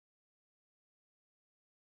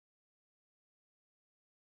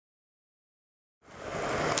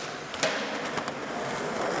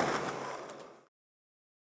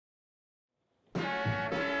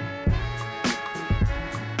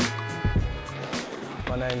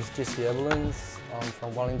My name's Abolins. I'm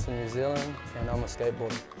from Wellington, New Zealand, and I'm a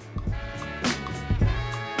skateboarder.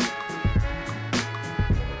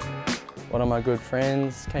 One of my good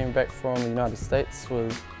friends came back from the United States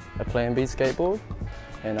with a Plan B skateboard,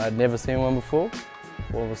 and I'd never seen one before.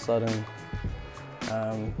 All of a sudden,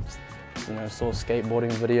 saw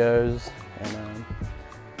skateboarding videos, and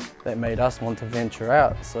that made us want to venture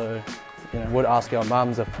out. So, we'd ask our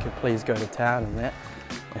mums if we could please go to town and that.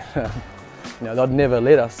 They'd never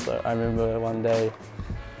let us. So I remember one day,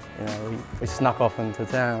 we snuck off into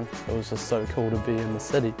town. It was just so cool to be in the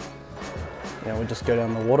city. We'd just go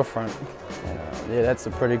down the waterfront. Yeah, that's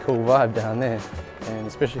a pretty cool vibe down there, and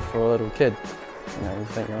especially for a little kid. You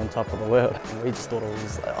think you're on top of the world. And we just thought it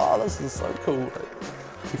was like, oh, this is so cool.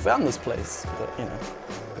 We found this place, but we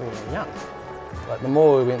were young. Like, the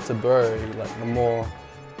more we went to Bury, the more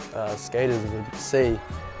skaters would see,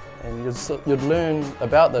 and you'd learn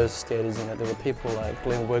about those skaters. There were people like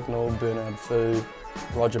Glenn Wignall, Bernard Fu,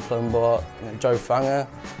 Roger Plimbot, Joe Whaanga,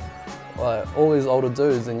 all these older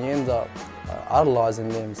dudes, and you end up idolising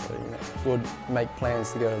them. So you would make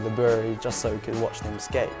plans to go to the Bury just so you could watch them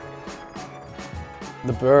skate.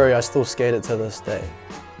 The Bury, I still skate it to this day.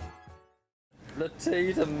 The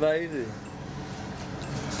tea's amazing.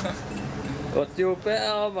 What's your bet?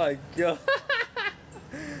 Oh my god.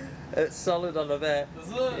 It's solid on the back. Is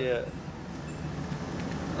it? Yeah.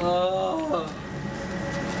 Oh.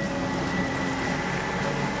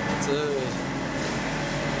 Dude.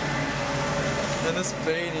 And this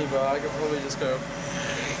beanie, bro, I could probably just go.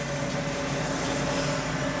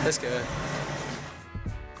 Let's go.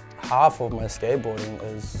 Half of my skateboarding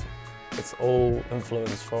it's all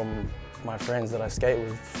influenced from my friends that I skate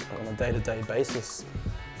with on a day-to-day basis.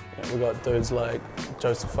 We got dudes like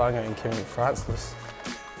Joseph Whaanga and Kieran Francis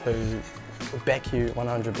who will back you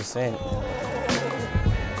 100%.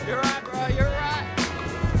 You're right, bro, you're right.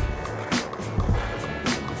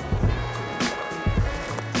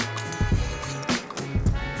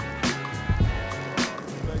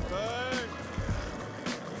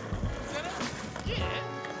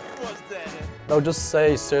 They'll just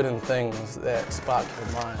say certain things that spark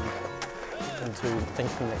your mind into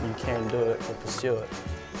thinking that you can do it or pursue it.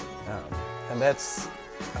 And that's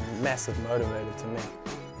a massive motivator to me.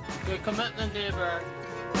 Good commitment there, bro.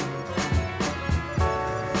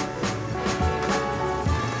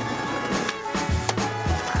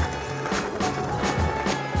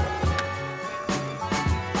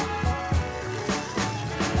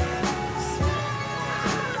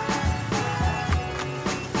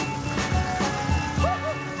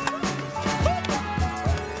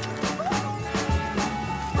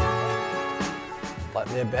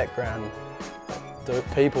 Their background, the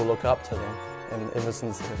people look up to them, and ever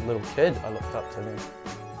since a little kid I looked up to them.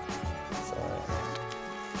 So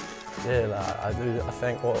yeah, I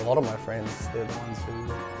think a lot of my friends, they're the ones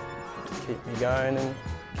who keep me going and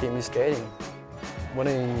keep me skating.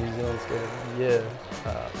 Winning New Zealand Skater of the Year,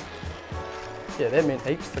 yeah, that meant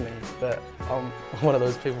heaps to me, but I'm one of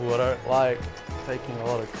those people who don't like taking a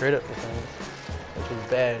lot of credit for things, which is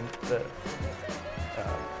bad, but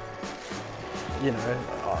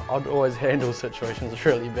I'd always handle situations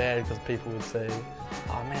really bad because people would say,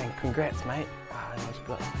 oh man, congrats mate. And I'd just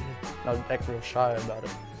be like, oh, yeah. And I'd act real shy about it,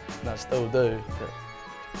 and I still do,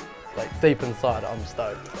 but deep inside I'm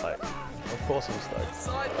stoked. Of course I'm stoked.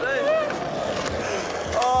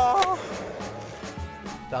 Oh.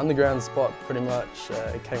 The underground spot pretty much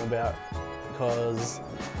it came about because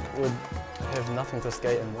we'd have nothing to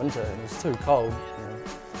skate in winter and it was too cold.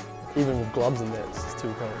 Even with gloves and nets, it's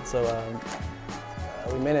too cold. So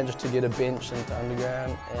we managed to get a bench into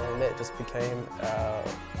underground, and that just became our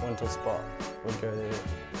winter spot. We'd go there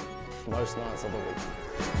most nights of the week.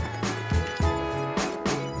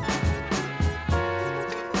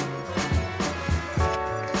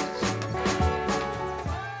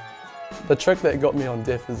 The trick that got me on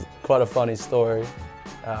death is quite a funny story.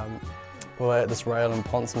 We were at this rail in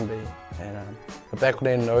Ponsonby, and the back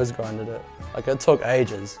then nose grinded it. It took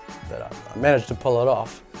ages, but I managed to pull it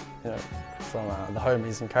off, from the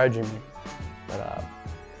homies encouraging me. But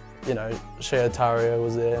Shea Tario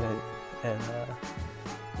was there, and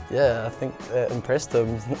yeah, I think that impressed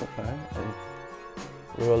him. And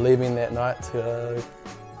we were leaving that night to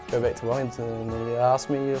go back to Wellington, and he asked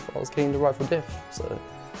me if I was keen to ride for Deaf. So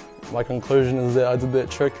my conclusion is that I did that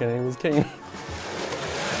trick and he was keen.